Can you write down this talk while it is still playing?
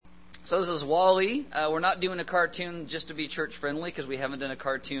So this is Wall-E. We're not doing a cartoon just to be church friendly because we haven't done a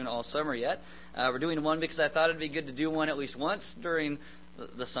cartoon all summer yet. We're doing one because I thought it'd be good to do one at least once during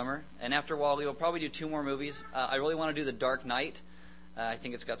the summer. And after Wall-E, we'll probably do 2 more movies. I really want to do The Dark Knight. I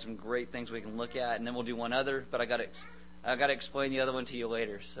think it's got some great things we can look at, and then we'll do one other. But I got to explain the other one to you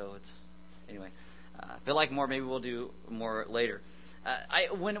later. So anyway. I feel like maybe we'll do more later.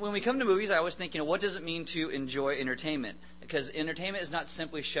 When we come to movies, I always think, what does it mean to enjoy entertainment? Because entertainment is not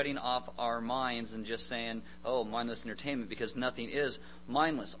simply shutting off our minds and just saying, oh, mindless entertainment, because nothing is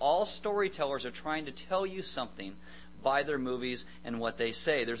mindless. All storytellers are trying to tell you something by their movies and what they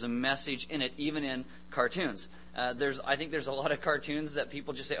say. There's a message in it, even in cartoons. I think there's a lot of cartoons that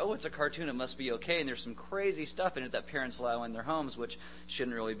people just say, oh, it's a cartoon, it must be okay, and there's some crazy stuff in it that parents allow in their homes, which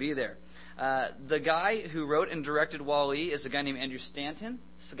shouldn't really be there. The guy who wrote and directed Wall-E is a guy named Andrew Stanton.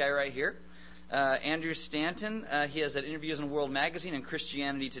 This is the guy right here. Andrew Stanton, he has had interviews in World Magazine and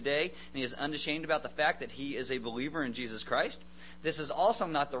Christianity Today, and he is unashamed about the fact that he is a believer in Jesus Christ. This is also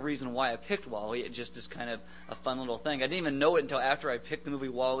not the reason why I picked Wall-E. It just is kind of a fun little thing. I didn't even know it until after I picked the movie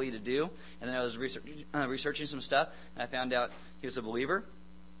Wall-E to do, and then I was researching some stuff, and I found out he was a believer.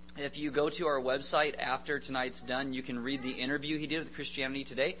 If you go to our website after tonight's done, you can read the interview he did with Christianity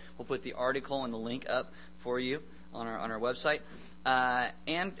Today. We'll put the article and the link up for you on our website.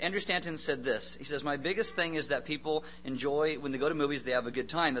 And Andrew Stanton said this. He says, my biggest thing is that people enjoy, when they go to movies, they have a good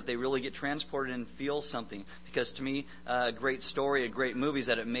time, that they really get transported and feel something. Because to me, a great story, a great movie is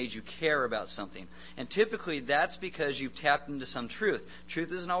that it made you care about something. And typically, that's because you've tapped into some truth.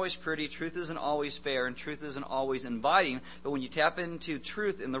 Truth isn't always pretty, truth isn't always fair, and truth isn't always inviting. But when you tap into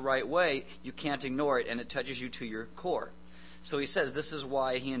truth in the right way, you can't ignore it, and it touches you to your core. So he says this is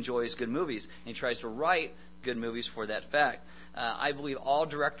why he enjoys good movies, and he tries to write good movies for that fact. I believe all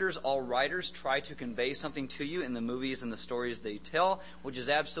directors, all writers try to convey something to you in the movies and the stories they tell, which is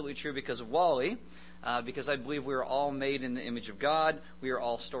absolutely true because of Wall-E, because I believe we are all made in the image of God. We are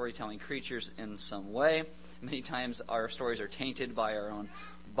all storytelling creatures in some way. Many times our stories are tainted by our own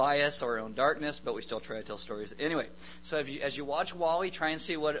bias or our own darkness, but we still try to tell stories anyway. So as you watch Wall-E, try and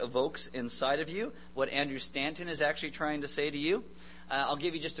see what evokes inside of you, what Andrew Stanton is actually trying to say to you. I'll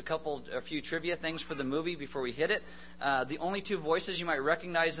give you just a few trivia things for the movie before we hit it. The only 2 voices you might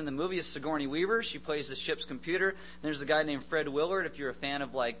recognize in the movie is Sigourney Weaver. She plays the ship's computer. And there's a guy named Fred Willard, if you're a fan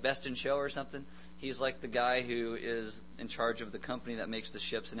of like Best in Show or something. He's like the guy who is in charge of the company that makes the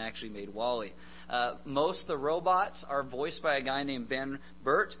ships and actually made Wall-E. Most of the robots are voiced by a guy named Ben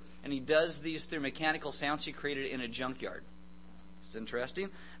Burt, and he does these through mechanical sounds he created in a junkyard. It's interesting.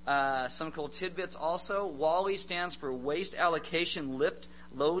 Some cool tidbits also. Wall-E stands for Waste Allocation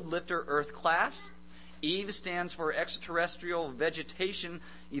Load Lifter Earth Class. EVE stands for Extraterrestrial Vegetation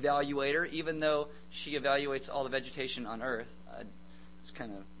Evaluator, even though she evaluates all the vegetation on Earth. It's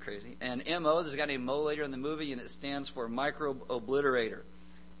kind of crazy. And MO, there's a guy named Mo later in the movie, and it stands for Microbe Obliterator.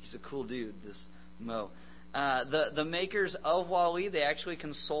 He's a cool dude, this Mo. The makers of Wall-E, they actually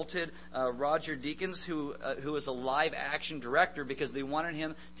consulted Roger Deakins, who is a live-action director, because they wanted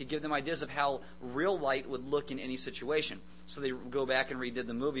him to give them ideas of how real light would look in any situation. So they go back and redid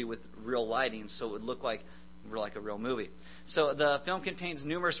the movie with real lighting, so it would look like a real movie. So the film contains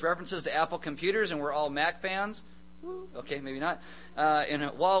numerous references to Apple computers, and we're all Mac fans. Okay, maybe not. In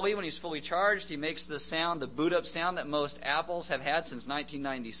Wall-E, when he's fully charged, he makes the boot-up sound that most Apples have had since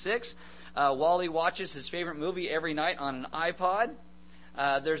 1996. Wall-E watches his favorite movie every night on an iPod.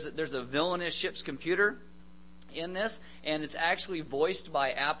 There's a villainous ship's computer in this, and it's actually voiced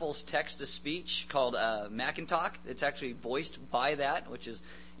by Apple's text-to-speech called Macintalk. It's actually voiced by that, which is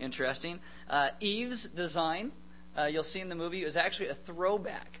interesting. Eve's design, you'll see in the movie, is actually a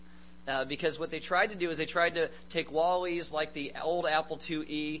throwback. Because what they tried to do is they tried to take Wall-E's like the old Apple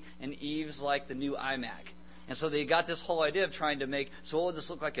IIe and Eve's like the new iMac. And so they got this whole idea of trying to make, so what would this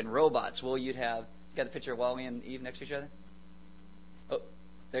look like in robots? Well, you got the picture of Wall-E and Eve next to each other? Oh,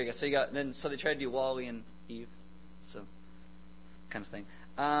 there you go. So they tried to do Wall-E and Eve. So, kind of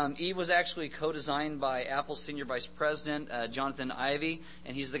thing. Eve was actually co-designed by Apple's senior vice president, Jonathan Ive,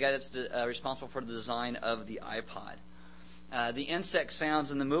 and he's the guy that's responsible for the design of the iPod. The insect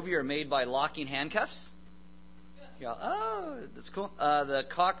sounds in the movie are made by locking handcuffs. Oh, that's cool. The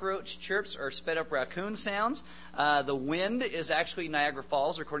cockroach chirps are sped up raccoon sounds. The wind is actually Niagara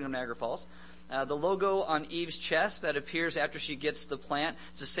Falls, recording of Niagara Falls. The logo on Eve's chest that appears after she gets the plant,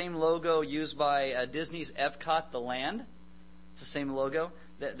 it's the same logo used by Disney's Epcot, The Land. It's the same logo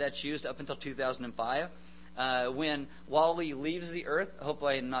that's used up until 2005. When Wall-E leaves the Earth,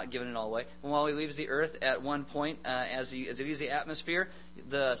 hopefully I'm not giving it all away. When Wall-E leaves the Earth at one point, as it leaves the atmosphere,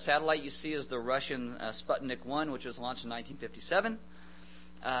 the satellite you see is the Russian Sputnik 1, which was launched in 1957.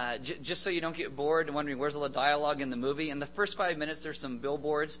 Just so you don't get bored and wondering where's all the dialogue in the movie. In the first 5 minutes, there's some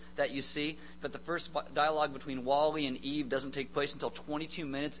billboards that you see, but the first dialogue between Wally and Eve doesn't take place until 22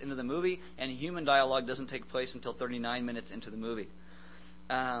 minutes into the movie, and human dialogue doesn't take place until 39 minutes into the movie.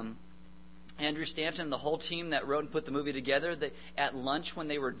 Andrew Stanton, the whole team that wrote and put the movie together, at lunch when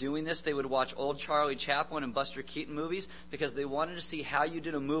they were doing this, they would watch old Charlie Chaplin and Buster Keaton movies because they wanted to see how you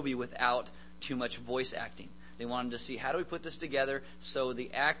did a movie without too much voice acting. They wanted to see how do we put this together so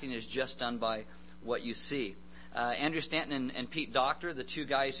the acting is just done by what you see. Andrew Stanton and Pete Docter, the two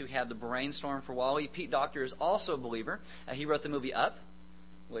guys who had the brainstorm for Wall-E. Pete Docter is also a believer. He wrote the movie Up,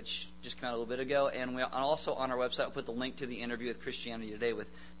 which just came out a little bit ago, and we also on our website we'll put the link to the interview with Christianity Today with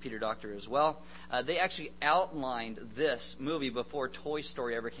Peter Docter as well. They actually outlined this movie before Toy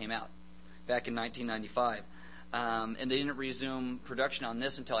Story ever came out, back in 1995. And they didn't resume production on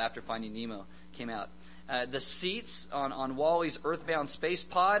this until after Finding Nemo came out. The seats on Wall-E's Earthbound space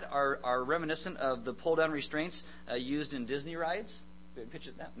pod are reminiscent of the pull-down restraints used in Disney rides.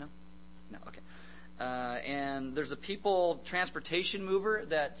 Picture that? No? No, okay. And there's a people transportation mover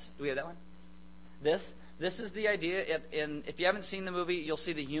do we have that one? This is the idea. If you haven't seen the movie, you'll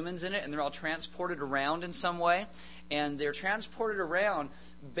see the humans in it, and they're all transported around in some way. And they're transported around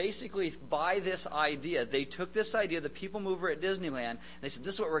basically by this idea. They took this idea, the people mover at Disneyland, and they said,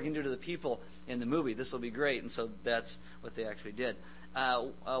 this is what we're going to do to the people in the movie. This will be great. And so that's what they actually did.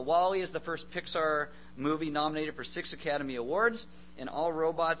 Wall-E is the first Pixar movie nominated for 6 Academy Awards. And all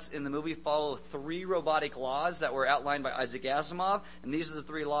robots in the movie follow 3 robotic laws that were outlined by Isaac Asimov. And these are the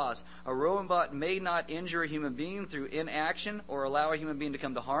 3 laws. A robot may not injure a human being through inaction or allow a human being to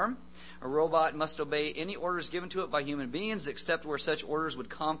come to harm. A robot must obey any orders given to it by human beings, except where such orders would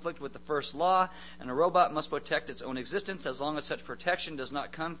conflict with the first law. And a robot must protect its own existence as long as such protection does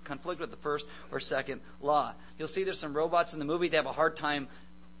not conflict with the first or second law. You'll see there's some robots in the movie that have a hard time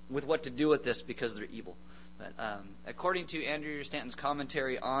with what to do with this because they're evil. But, according to Andrew Stanton's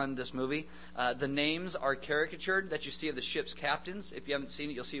commentary on this movie, the names are caricatured that you see of the ship's captains. If you haven't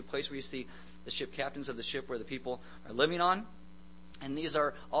seen it, you'll see a place where you see the ship captains of the ship where the people are living on. And these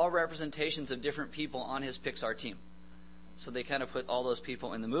are all representations of different people on his Pixar team. So they kind of put all those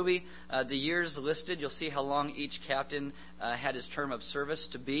people in the movie. The years listed, you'll see how long each captain had his term of service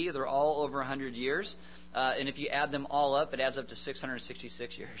to be. They're all over 100 years. And if you add them all up, it adds up to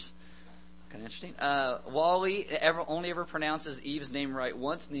 666 years. Kind of interesting. Wall-E only ever pronounces Eve's name right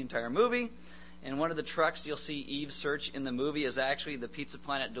once in the entire movie. And one of the trucks you'll see Eve search in the movie is actually the Pizza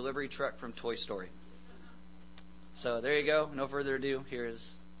Planet delivery truck from Toy Story. So there you go. No further ado. Here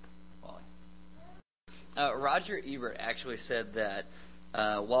is Wall-E. Roger Ebert actually said that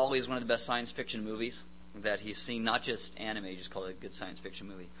Wall-E is one of the best science fiction movies that he's seen. Not just anime, he just called it a good science fiction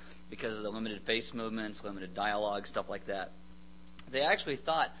movie because of the limited face movements, limited dialogue, stuff like that. They actually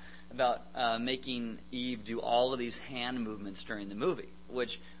thought about making Eve do all of these hand movements during the movie,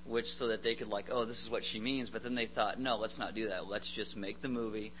 which so that they could this is what she means. But then they thought, no, let's not do that. Let's just make the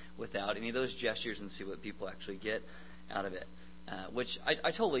movie without any of those gestures and see what people actually get out of it. Which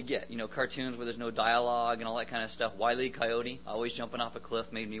I totally get. Cartoons where there's no dialogue and all that kind of stuff. Wile E. Coyote, always jumping off a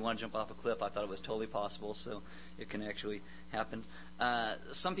cliff, made me want to jump off a cliff. I thought it was totally possible, so it can actually happen.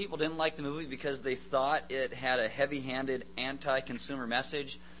 Some people didn't like the movie because they thought it had a heavy-handed anti-consumer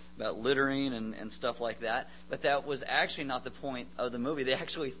message about littering and stuff like that. But that was actually not the point of the movie. They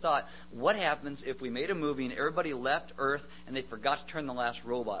actually thought, what happens if we made a movie and everybody left Earth and they forgot to turn the last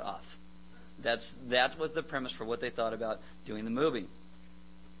robot off? That was the premise for what they thought about doing the movie.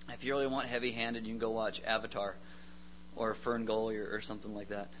 If you really want heavy-handed, you can go watch Avatar or Fern Gully or something like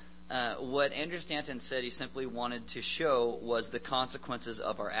that. What Andrew Stanton said he simply wanted to show was the consequences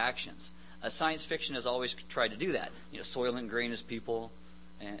of our actions. Science fiction has always tried to do that. Soylent Green is people.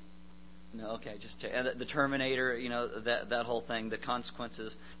 And the Terminator, that whole thing, the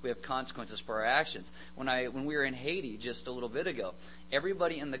consequences. We have consequences for our actions. When we were in Haiti just a little bit ago,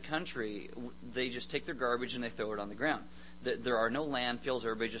 everybody in the country, they just take their garbage and they throw it on the ground. There are no landfills.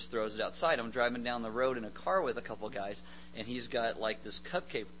 Everybody just throws it outside. I'm driving down the road in a car with a couple of guys, and he's got this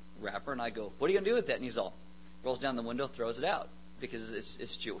cupcake wrapper, and I go, "What are you going to do with that?" And he's all, rolls down the window, throws it out. Because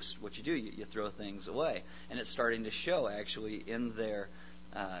it's just what you do. You throw things away. And it's starting to show, actually, in their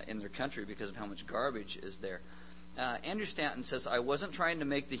country because of how much garbage is there. Andrew Stanton says, I wasn't trying to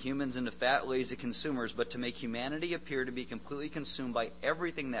make the humans into fat, lazy consumers, but to make humanity appear to be completely consumed by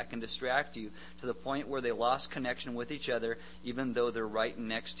everything that can distract you to the point where they lost connection with each other, even though they're right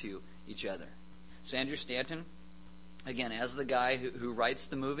next to each other. So Andrew Stanton, again, as the guy who writes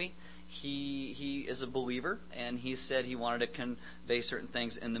the movie, he is a believer, and he said he wanted to convey certain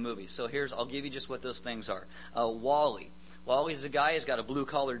things in the movie. So I'll give you just what those things are. Wall-E. Wally's a guy who's got a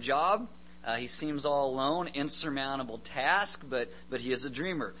blue-collar job. He seems all alone, insurmountable task, but he is a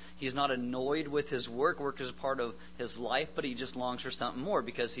dreamer. He's not annoyed with his work. Work is a part of his life, but he just longs for something more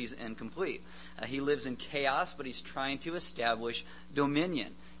because he's incomplete. He lives in chaos, but he's trying to establish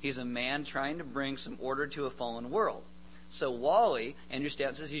dominion. He's a man trying to bring some order to a fallen world. So Wally, Andrew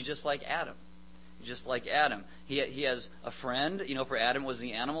Stanton says, he's just like Adam. Just like Adam. He has a friend. For Adam it was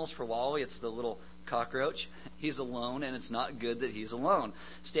the animals. For Wally, it's the little cockroach. He's alone, and it's not good that he's alone.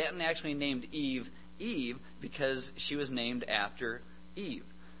 Stanton actually named Eve Eve because she was named after Eve.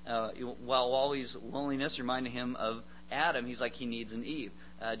 While Wally's loneliness reminded him of Adam, he's like he needs an Eve.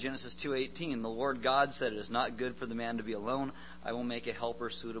 Genesis 2:18, the Lord God said, "It is not good for the man to be alone. I will make a helper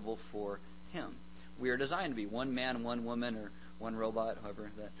suitable for him." We are designed to be one man, one woman, or one robot,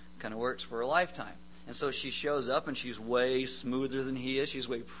 however that kind of works, for a lifetime. And so she shows up, and she's way smoother than he is. She's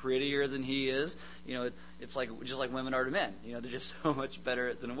way prettier than he is. It's like just like women are to men. They're just so much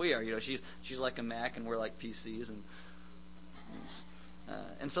better than we are. She's like a Mac, and we're like PCs.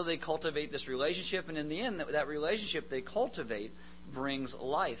 And so they cultivate this relationship, and in the end, that relationship they cultivate brings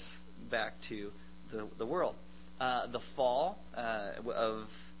life back to the world. The fall of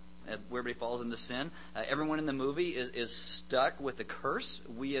where everybody falls into sin. Everyone in the movie is stuck with a curse.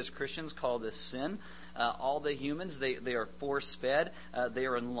 We as Christians call this sin. All the humans, they are force-fed. They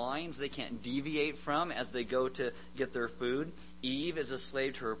are in lines they can't deviate from as they go to get their food. Eve is a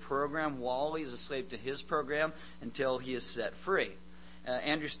slave to her program. Wally is a slave to his program until he is set free.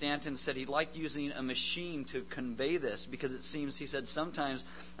 Andrew Stanton said he liked using a machine to convey this because it seems, he said, sometimes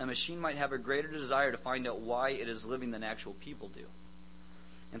a machine might have a greater desire to find out why it is living than actual people do.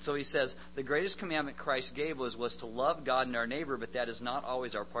 And so he says, the greatest commandment Christ gave was to love God and our neighbor, but that is not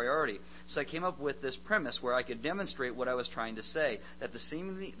always our priority. So I came up with this premise where I could demonstrate what I was trying to say, that the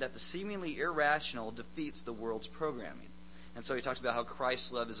seemingly irrational defeats the world's programming. And so he talks about how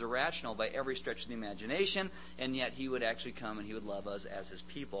Christ's love is irrational by every stretch of the imagination, and yet he would actually come and he would love us as his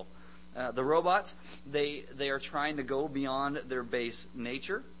people. The robots, they are trying to go beyond their base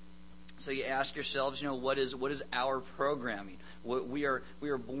nature. So you ask yourselves, what is our programming? We are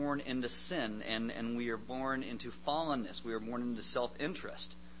born into sin, and we are born into fallenness. We are born into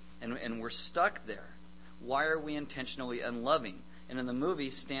self-interest, and we're stuck there. Why are we intentionally unloving? And in the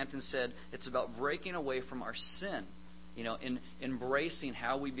movie, Stanton said it's about breaking away from our sin, in embracing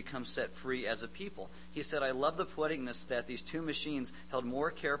how we become set free as a people. He said, I love the poeticness that these two machines held more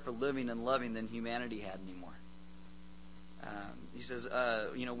care for living and loving than humanity had anymore. He says,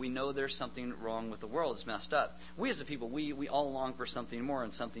 we know there's something wrong with the world. It's messed up. We as a people, we all long for something more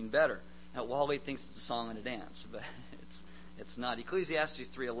and something better. Now, Wally thinks it's a song and a dance, but it's not.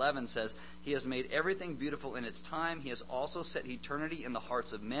 Ecclesiastes 3:11 says, He has made everything beautiful in its time. He has also set eternity in the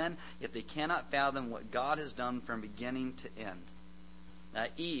hearts of men, yet they cannot fathom what God has done from beginning to end.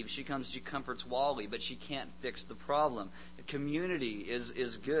 Eve, she comforts Wally, but she can't fix the problem. Community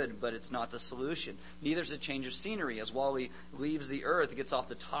is good, but it's not the solution. Neither is a change of scenery. As Wally leaves the earth, gets off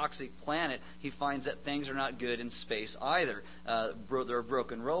the toxic planet, he finds that things are not good in space either. There are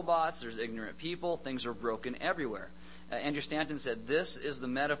broken robots, there's ignorant people, things are broken everywhere. Andrew Stanton said, this is the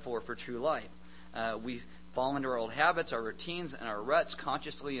metaphor for true life. We fall into our old habits, our routines, and our ruts,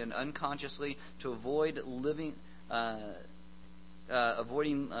 consciously and unconsciously, to avoid living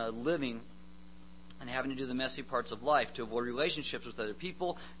and having to do the messy parts of life, to avoid relationships with other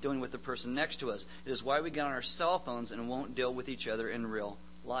people, dealing with the person next to us. It is why we get on our cell phones and won't deal with each other in real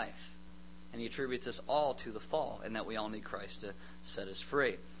life. And he attributes this all to the fall, and that we all need Christ to set us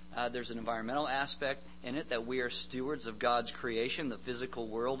free. There's an environmental aspect in it, that we are stewards of God's creation. The physical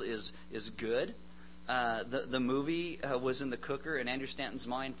world is good. The movie was in the cooker in Andrew Stanton's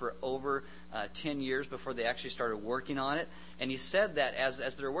mind for over 10 years before they actually started working on it. And he said that as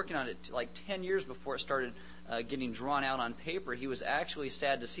they were working on it, like 10 years before it started getting drawn out on paper, he was actually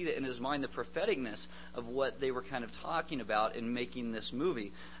sad to see that in his mind, the propheticness of what they were kind of talking about in making this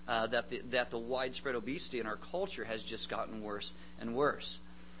movie, that the widespread obesity in our culture has just gotten worse and worse.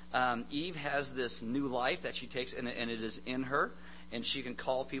 Eve has this new life that she takes, and it is in her. And she can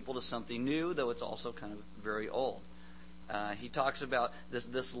call people to something new, though it's also kind of very old. He talks about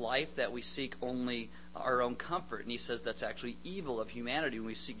this life that we seek only our own comfort. And he says that's actually evil of humanity when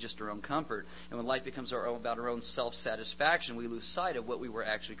we seek just our own comfort. And when life becomes about our own self-satisfaction, we lose sight of what we were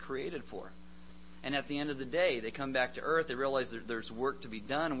actually created for. And at the end of the day, they come back to earth. They realize that there's work to be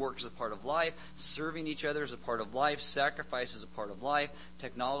done. Work is a part of life. Serving each other is a part of life. Sacrifice is a part of life.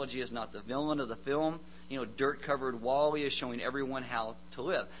 Technology is not the villain of the film. Dirt-covered Wally is showing everyone how to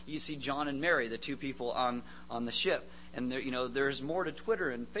live. You see John and Mary, the two people on the ship. And there's more to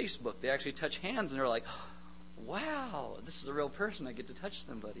Twitter and Facebook. They actually touch hands, and they're like, wow, this is a real person. I get to touch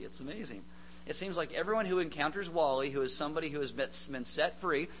somebody. It's amazing. It seems like everyone who encounters Wally, who is somebody who has been set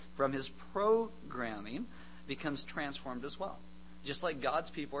free from his programming, becomes transformed as well. Just like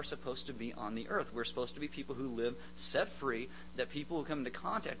God's people are supposed to be on the earth. We're supposed to be people who live set free, that people who come into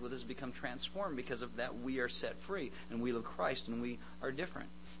contact with us become transformed because of that. We are set free, and we love Christ, and we are different.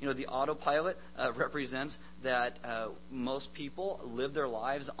 You know, the autopilot represents that most people live their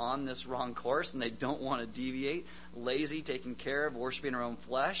lives on this wrong course, and they don't want to deviate. Lazy, taking care of, worshiping our own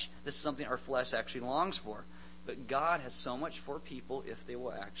flesh. This is something our flesh actually longs for. But God has so much for people if they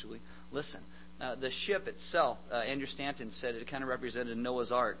will actually listen. The ship itself, Andrew Stanton said it kind of represented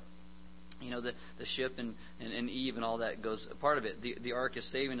Noah's Ark. You know, the ship and Eve and all that goes part of it. The ark is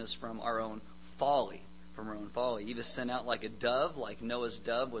saving us from our own folly. From her own folly. Eve is sent out like a dove, like Noah's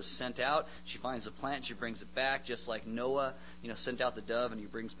dove was sent out. She finds the plant, she brings it back, just like Noah, sent out the dove and he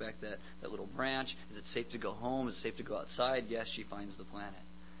brings back that little branch. Is it safe to go home? Is it safe to go outside? Yes, she finds the planet.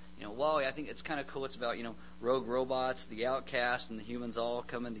 Wally, I think it's kind of cool. It's about, rogue robots, the outcast, and the humans all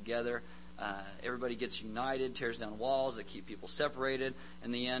coming together. Everybody gets united, tears down walls that keep people separated.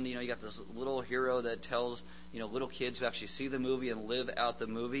 In the end, you got this little hero that tells, little kids who actually see the movie and live out the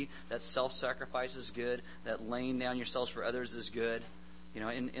movie, that self-sacrifice is good, that laying down yourselves for others is good.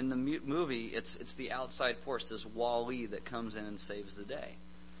 In the movie, it's the outside force, this Wall-E, that comes in and saves the day.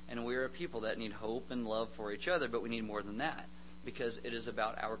 And we're a people that need hope and love for each other, but we need more than that. Because it is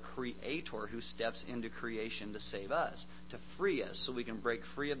about our Creator who steps into creation to save us, to free us so we can break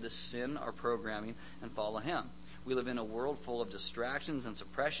free of the sin, our programming, and follow Him. We live in a world full of distractions and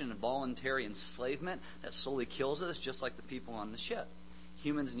suppression and voluntary enslavement that slowly kills us, just like the people on the ship.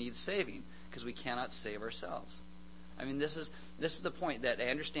 Humans need saving because we cannot save ourselves. I mean, this is the point that I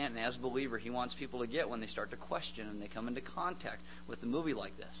understand, and as a believer, he wants people to get when they start to question and they come into contact with a movie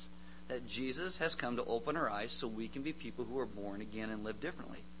like this. That Jesus has come to open our eyes so we can be people who are born again and live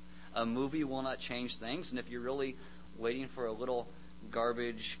differently. A movie will not change things, and if you're really waiting for a little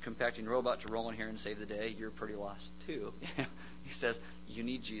garbage compacting robot to roll in here and save the day, you're pretty lost too. He says, you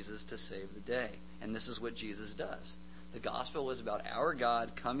need Jesus to save the day. And this is what Jesus does. The gospel is about our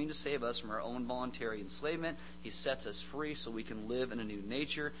God coming to save us from our own voluntary enslavement. He sets us free so we can live in a new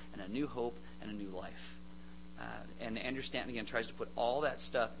nature and a new hope and a new life. And Andrew Stanton, again, tries to put all that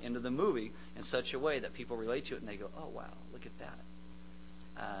stuff into the movie in such a way that people relate to it and they go, oh, wow, look at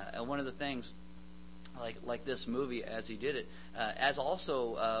that. And one of the things, like this movie as he did it, as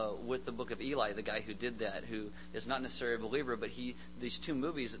also with the Book of Eli, the guy who did that, who is not necessarily a believer, but these two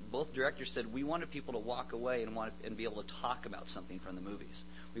movies, both directors said, we wanted people to walk away and be able to talk about something from the movies.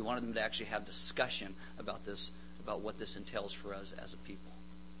 We wanted them to actually have discussion about what this entails for us as a people.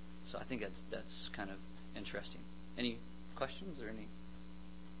 So I think that's kind of interesting. Any questions or any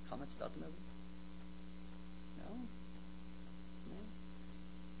comments about the movie? No?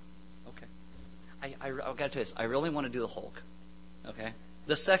 Okay. I got to tell you this. I really want to do the Hulk. Okay?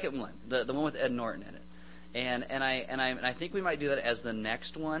 The second one, the one with Ed Norton in it. And I think we might do that as the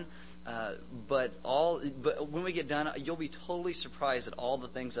next one. But when we get done, you'll be totally surprised at all the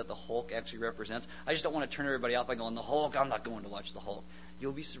things that the Hulk actually represents. I just don't want to turn everybody out by going, the Hulk, I'm not going to watch the Hulk.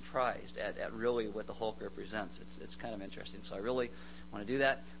 You'll be surprised at really what the Hulk represents. It's kind of interesting. So I really want to do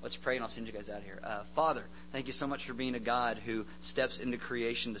that. Let's pray, and I'll send you guys out of here. Father, thank you so much for being a God who steps into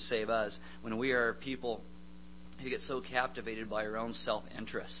creation to save us when we are people who get so captivated by our own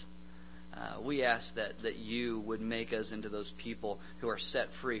self-interest. We ask that you would make us into those people who are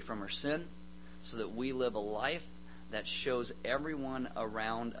set free from our sin so that we live a life that shows everyone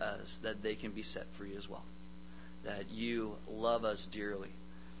around us that they can be set free as well. That you love us dearly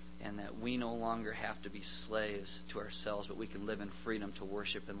and that we no longer have to be slaves to ourselves, but we can live in freedom to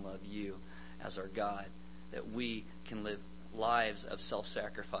worship and love you as our God. That we can live lives of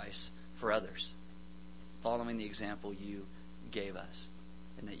self-sacrifice for others, following the example you gave us.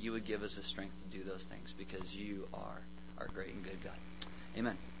 And that you would give us the strength to do those things because you are our great and good God.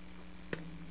 Amen.